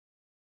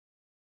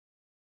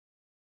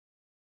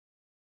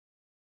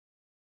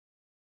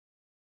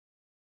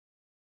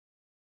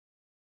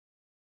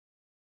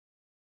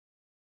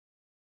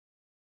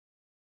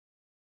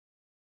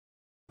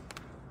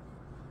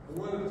I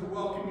wanted to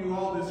welcome you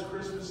all this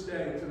Christmas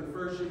Day to the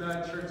First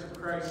United Church of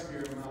Christ here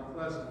in Mount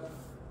Pleasant.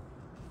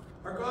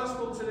 Our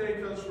gospel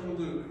today comes from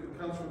Luke. It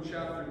comes from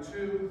chapter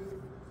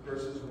 2,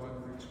 verses 1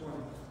 through 20.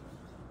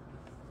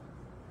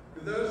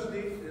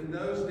 In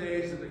those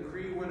days, a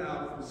decree went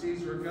out from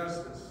Caesar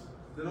Augustus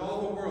that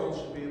all the world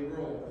should be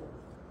enrolled.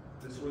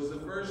 This was the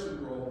first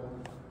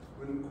enrollment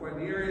when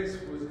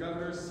Quirinius was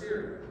governor of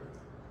Syria,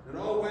 and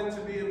all went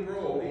to be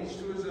enrolled, each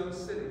to his own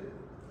city.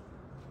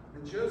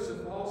 And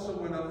Joseph also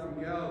went up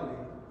from Galilee,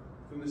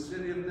 from the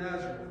city of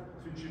Nazareth,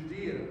 to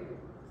Judea,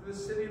 to the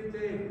city of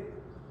David,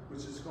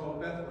 which is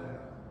called Bethlehem,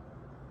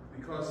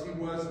 because he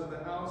was of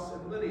the house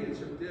and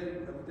lineage of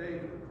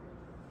David,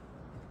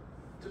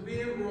 to be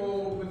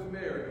enrolled with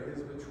Mary,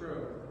 his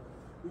betrothed,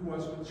 who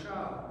was with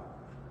child.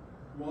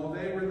 While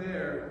they were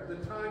there, the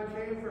time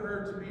came for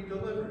her to be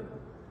delivered,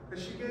 and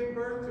she gave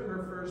birth to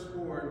her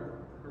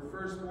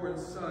firstborn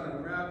son,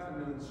 and wrapped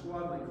him in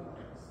swaddling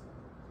cloths,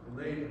 and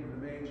laid him in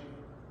a manger,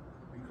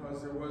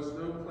 because there was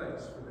no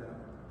place for them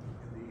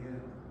in the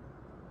inn.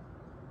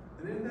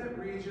 And in that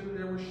region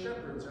there were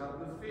shepherds out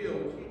in the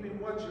field, keeping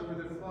watch over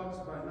their flocks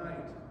by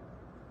night.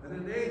 And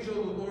an angel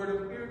of the Lord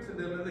appeared to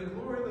them, and the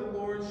glory of the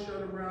Lord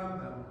shone around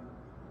them,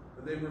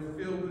 and they were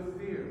filled with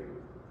fear.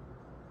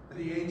 And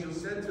the angel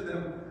said to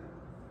them,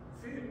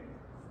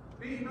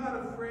 Be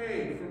not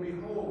afraid, for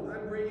behold, I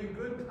bring you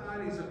good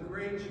tidings of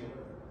great joy,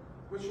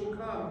 which will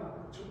come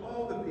to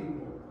all the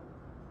people.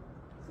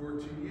 For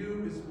to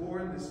you is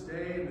born this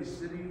day in the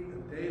city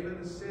of David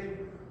a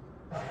Savior,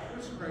 who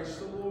is Christ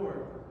the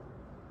Lord.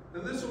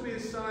 And this will be a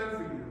sign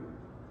for you.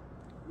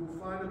 You will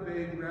find a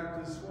babe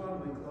wrapped in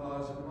swaddling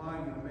cloths and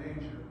lying in a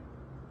manger.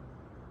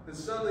 And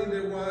suddenly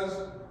there was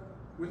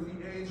with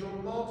the angel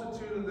a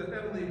multitude of the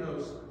heavenly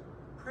host,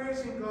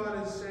 praising God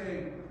and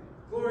saying,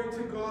 Glory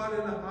to God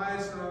in the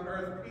highest, and on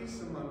earth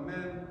peace among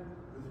men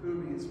with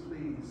whom he is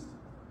pleased.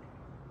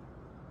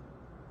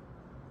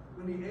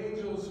 When the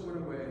angels went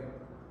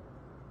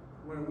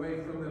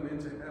away from them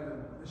into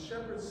heaven, the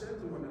shepherds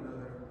said to one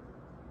another,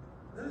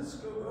 Let us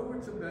go over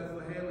to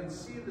Bethlehem and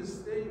see this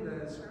thing that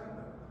has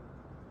happened,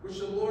 which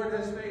the Lord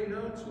has made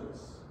known to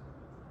us.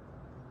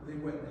 They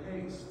went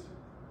in haste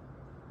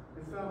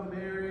and found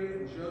Mary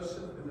and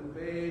Joseph and the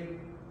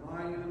babe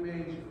lying in a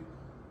manger.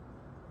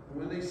 And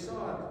when they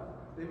saw it,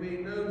 they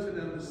made known to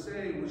them the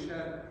saying which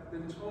had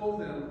been told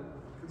them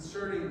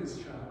concerning this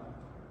child.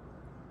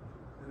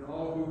 And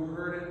all who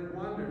heard it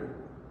wondered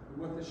at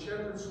what the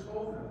shepherds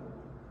told them.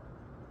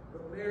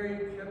 But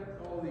Mary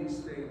kept all these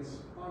things,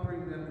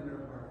 pondering them in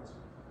their hearts.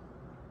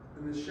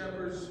 And the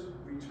shepherds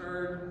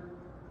returned,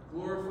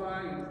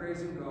 glorifying and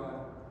praising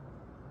God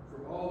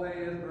for all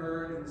they had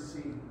heard and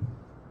seen,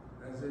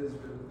 as it has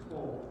been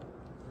told,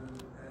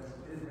 as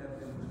it had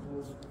been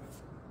told them.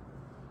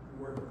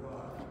 The word of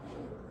God.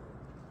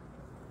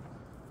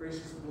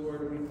 Gracious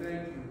Lord, we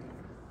thank you.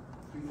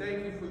 We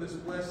thank you for this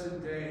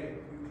blessed day,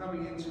 you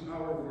coming into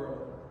our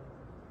world,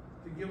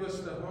 to give us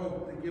the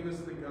hope, to give us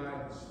the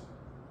guidance,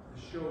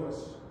 to show us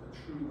the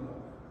true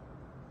love.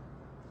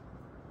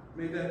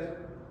 May that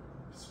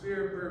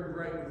Spirit burn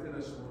bright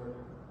within us, Lord,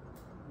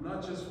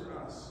 not just for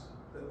us,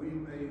 that we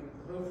may,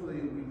 hopefully,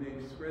 we may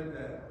spread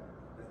that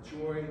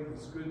joy,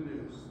 this good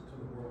news to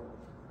the world.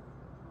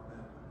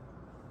 Amen.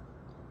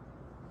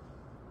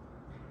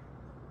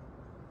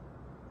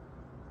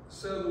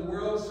 So the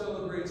world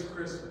celebrates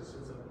Christmas.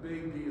 It's a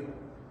big deal.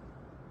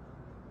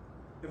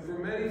 And for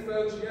many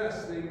folks,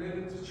 yes, they made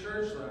it to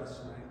church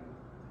last night.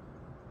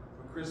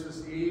 On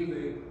Christmas Eve,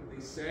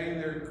 they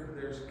sang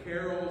their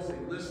carols, they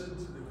listened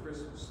to the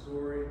Christmas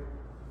story.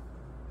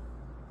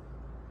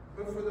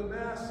 But for the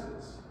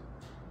masses,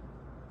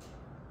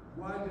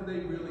 why do they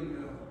really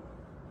go?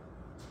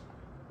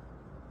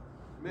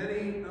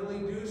 Many only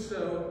do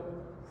so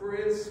for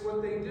it's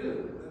what they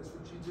do. That's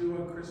what you do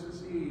on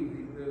Christmas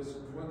Eve. There's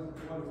one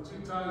of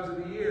 2 times of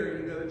the year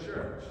you go to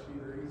church,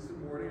 either Easter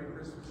morning or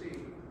Christmas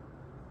Eve.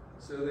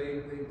 So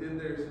they did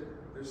their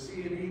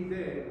see and eat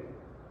day.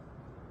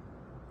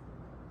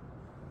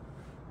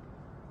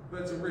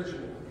 But it's a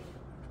ritual,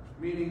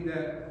 meaning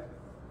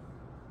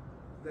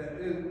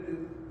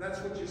that's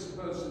what you're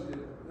supposed to do.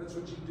 That's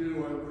what you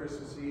do on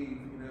Christmas Eve.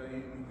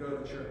 You go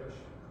to church.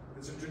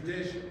 It's a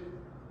tradition.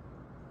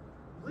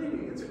 Believe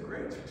me, it's a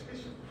great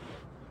tradition.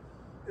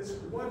 It's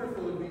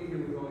wonderful to be here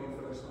with all you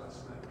folks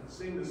last night, to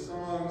sing the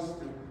songs,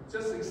 to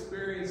just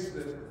experience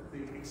the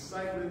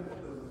excitement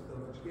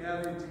of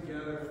gathering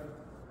together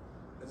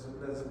as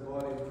a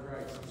body of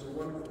Christ. It's a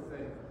wonderful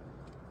thing.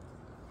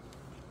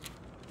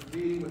 To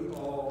be with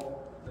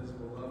all as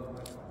beloved of my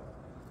Father.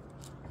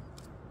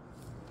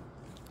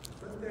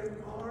 But there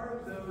are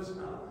those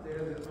out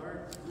there that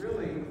aren't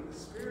really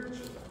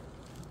spiritual.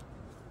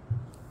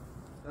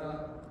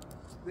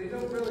 They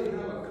don't really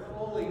have a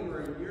calling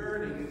or a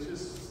yearning. It's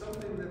just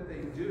something that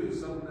they do,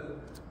 something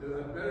that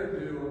I better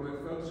do or my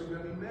folks are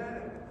going to be mad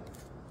at me.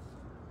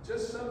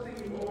 Just something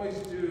you always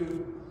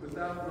do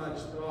without much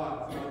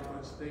thought, without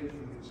much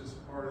thinking. It's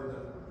just part of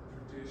the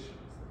traditions,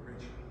 the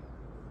ritual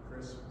of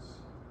Christmas.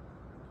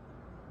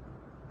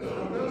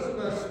 Now, those of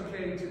us who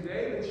came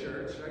today to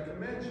church, I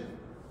commend you.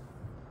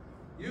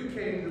 You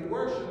came to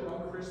worship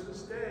on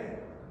Christmas Day.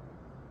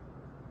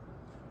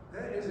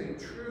 That is a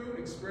true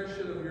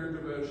expression of your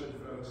devotion,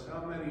 folks.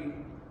 How many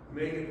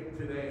make it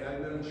today? I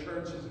know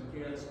churches have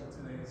canceled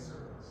today's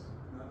service.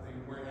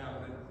 They weren't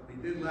out.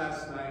 They did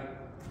last night.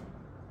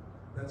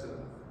 That's enough.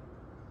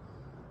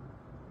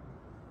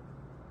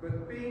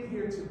 But being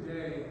here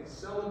today,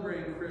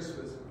 celebrating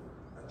Christmas,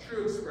 a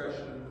true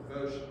expression of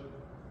devotion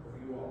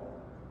of you all,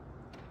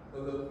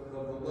 of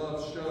the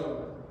love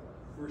shown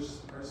for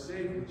our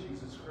Savior,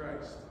 Jesus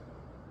Christ.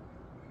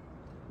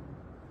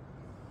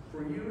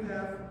 For you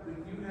had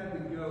to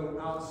go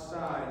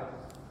outside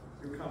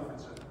your comfort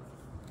zone.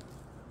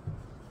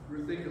 You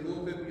were thinking a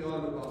little bit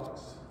beyond the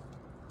box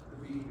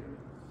to be here.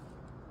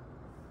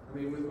 I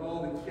mean, with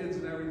all the kids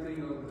and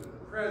everything, the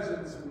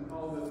presents and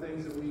all the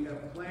things that we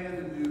have planned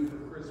to do for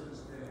Christmas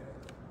Day.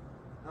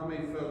 How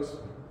many folks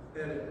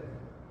edit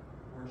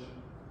worship?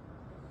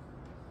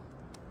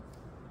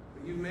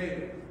 But you made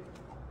it.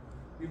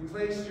 You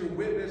placed your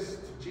witness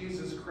to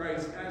Jesus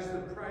Christ as the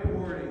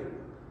priority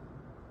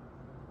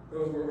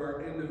over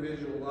our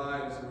individual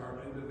lives and our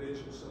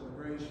individual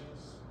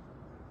celebrations.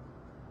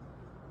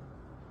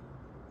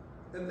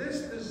 And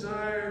this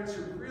desire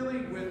to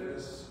really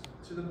witness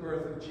to the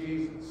birth of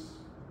Jesus.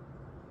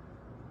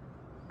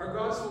 Our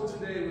gospel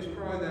today was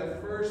probably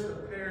that first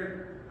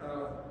apparent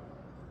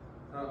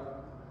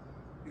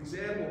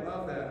example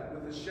of that,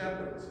 with the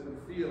shepherds in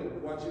the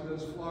field watching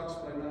those flocks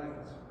by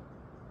night.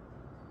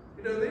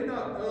 You know, they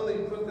not only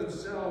put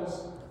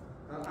themselves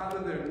out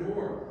of their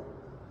norm.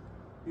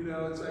 You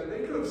know, it's like they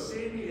could have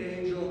seen the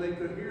angel, they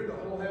could hear the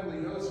whole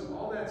heavenly host and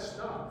all that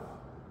stuff.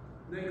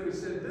 They could have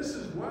said, this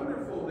is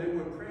wonderful. They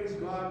would praise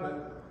God,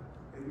 but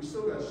hey, we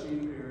still got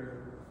sheep here.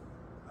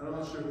 I'm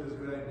not sure if it's a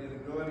good idea to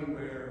go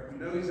anywhere. We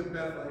know he's in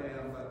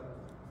Bethlehem, but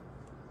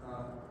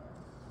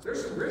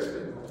there's some risk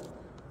involved.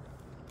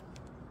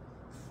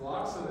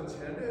 Flocks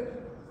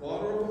unattended,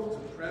 vulnerable to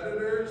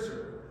predators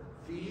or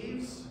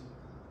thieves.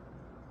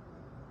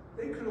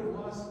 They could have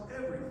lost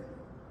everything,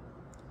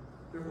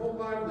 their whole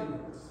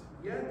livelihoods.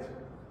 Yet,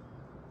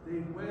 they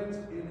went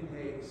in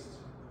haste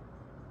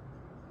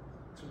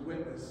to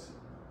witness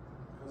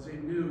because they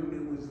knew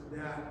it was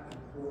that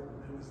important.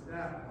 It was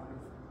that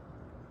wonderful.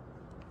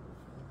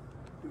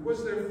 It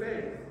was their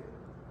faith,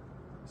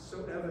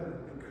 so evident,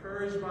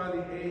 encouraged by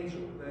the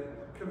angel, that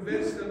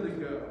convinced them to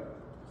go.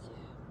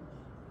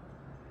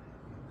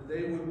 That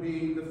they would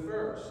be the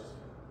first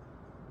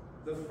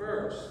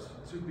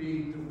to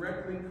be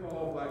directly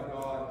called by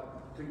God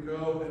to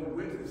go and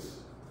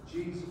witness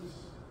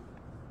Jesus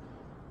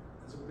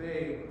as a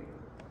babe,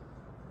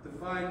 to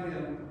find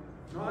him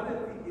not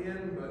at the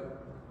inn,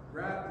 but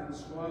wrapped in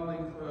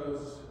swaddling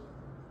clothes,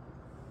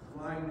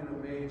 lying in a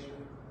manger,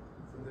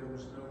 for there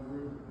was no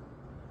room.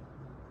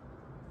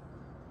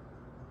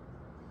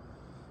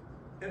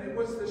 And it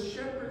was the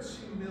shepherds'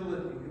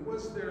 humility, it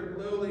was their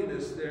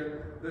lowliness,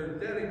 their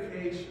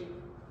dedication.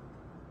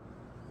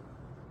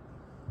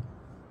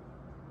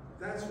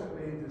 That's what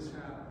made this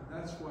happen.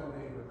 That's why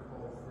they were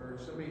called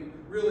first. I mean,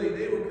 really,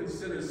 they were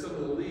considered some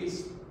of the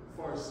least, as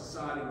far as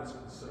society was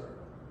concerned.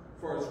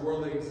 As far as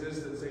worldly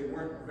existence, they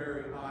weren't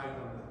very high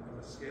on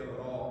the scale at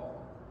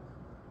all.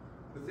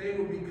 But they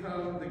would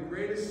become the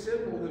greatest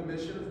symbol of the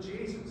mission of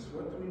Jesus.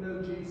 What do we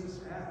know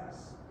Jesus as?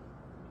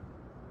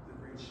 The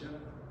great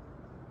shepherd.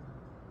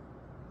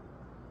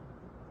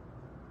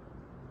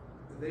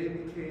 And they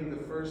became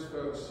the first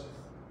folks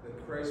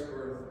that Christ's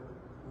birth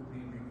would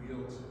be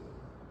revealed to,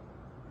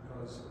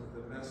 because of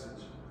the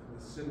message and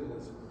the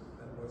symbolism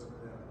that was in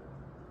them.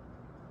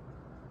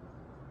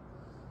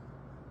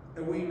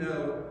 And we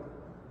know,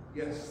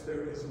 yes,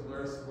 there is a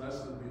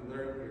lesson to be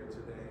learned here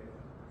today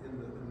in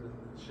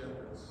the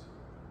shepherds,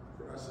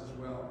 for us as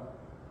well.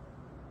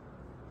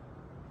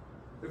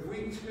 If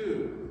we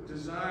too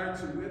desire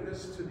to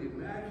witness to the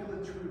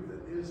immaculate truth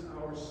that is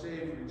our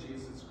Savior,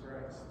 Jesus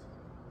Christ,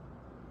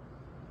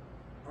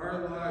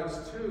 our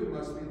lives too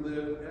must be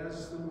lived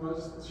as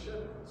was the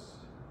shepherds,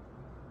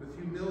 with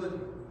humility,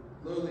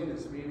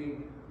 lowliness,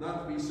 meaning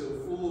not to be so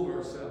full of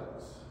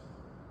ourselves,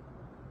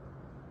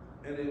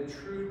 and in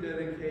true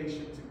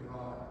dedication to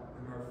God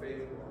in our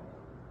faith walk,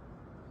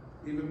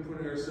 even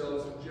putting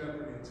ourselves in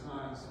jeopardy at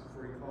times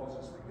before he calls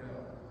us to go.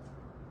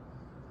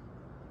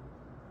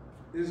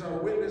 It is our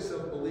witness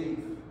of belief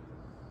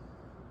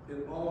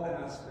in all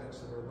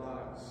aspects of our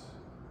lives.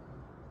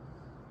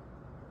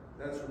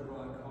 That's where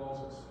God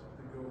calls us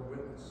to go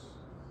witness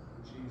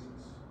to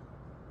Jesus.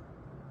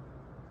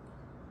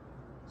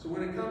 So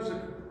when it comes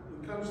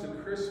to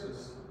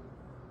Christmas,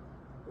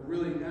 or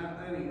really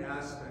any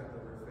aspect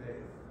of our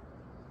faith,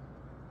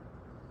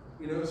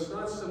 you know, it's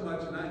not so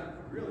much, and I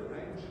enjoy the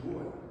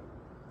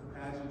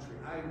pageantry,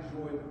 I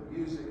enjoy the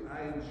music,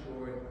 I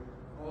enjoy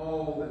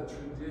all the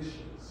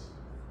traditions.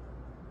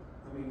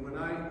 I mean, when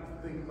I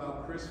think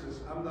about Christmas,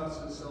 I'm not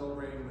just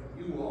celebrating with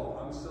you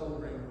all, I'm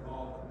celebrating with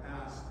all the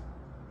past.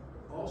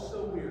 But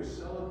also, we are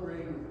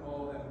celebrating with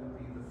all that will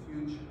be the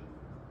future.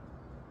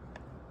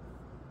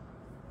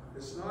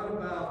 It's not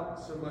about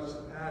so much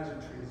the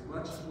pageantry, as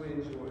much as we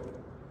enjoy it.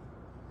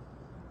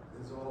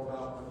 It's all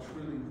about what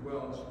truly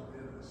dwells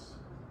within us.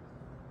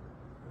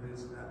 It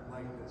is that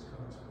light that's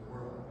come to the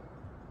world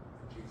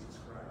in Jesus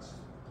Christ.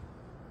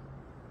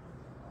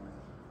 Amen.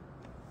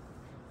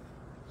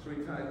 So we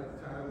time with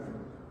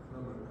a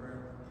moment of prayer.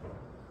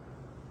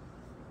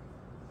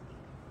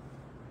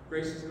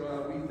 Gracious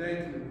God, we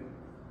thank you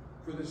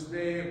for this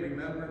day of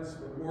remembrance,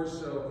 but more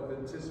so of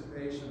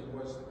anticipation of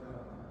what's to come.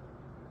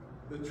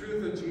 The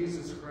truth of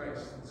Jesus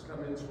Christ has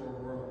come into our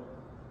world.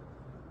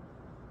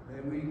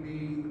 May we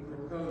be the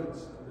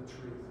proponents of the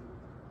truth,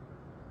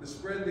 to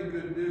spread the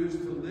good news,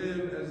 to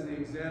live as the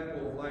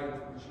example of light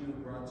which you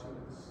brought to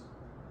us.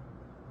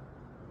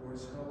 Lord,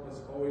 help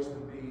us always to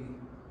be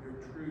your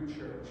true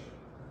church,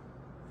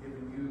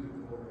 giving you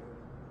the glory.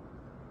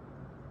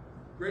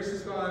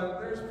 Gracious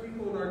God, there's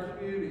people in our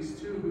communities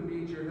too who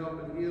need your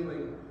help and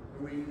healing,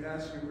 and we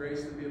ask your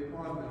grace to be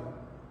upon them.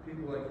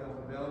 People like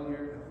Helen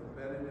Bellier, Ethel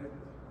Benedict,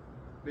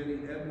 Benny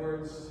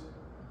Edwards,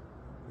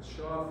 the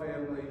Shaw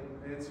family,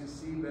 Nancy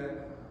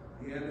Seebeck,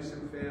 the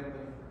Anderson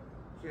family,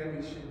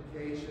 Cami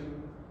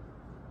Shincation,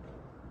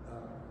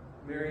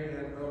 Mary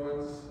Ann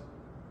Owens,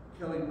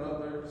 Kelly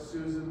Butler,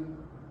 Susan,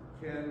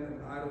 Ken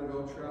and Ida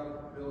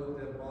Wiltrout, Bill and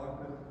Deb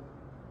Bachman,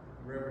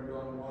 and Reverend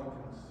Dawn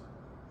Watkins.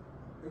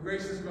 And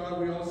gracious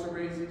God, we also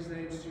raise these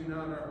names to you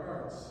now in our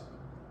hearts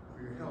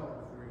for your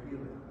help, for your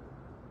healing.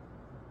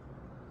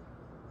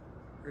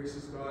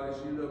 Gracious God,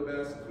 as you know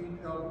best, keep,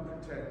 help,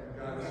 and protect and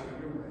guide us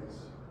in your ways.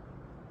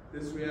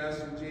 This we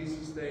ask in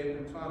Jesus' name,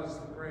 who taught us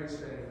to pray,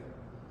 saying,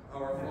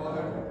 Our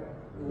Father,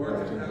 who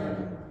art in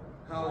heaven,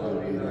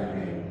 hallowed be thy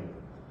name.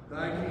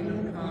 Thy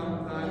kingdom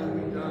come, thy will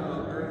be done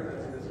on earth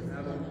as it is in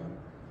heaven.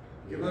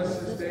 Give us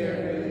this day our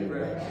daily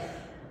bread.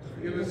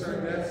 Forgive us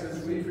our debts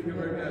as we forgive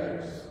our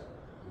debtors.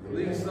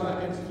 Lead us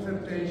not into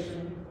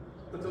temptation,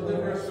 but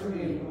deliver us from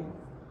evil.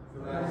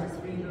 For thine is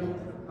the kingdom,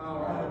 the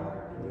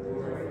power, and the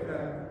glory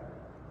forever.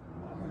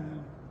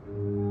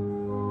 Amen.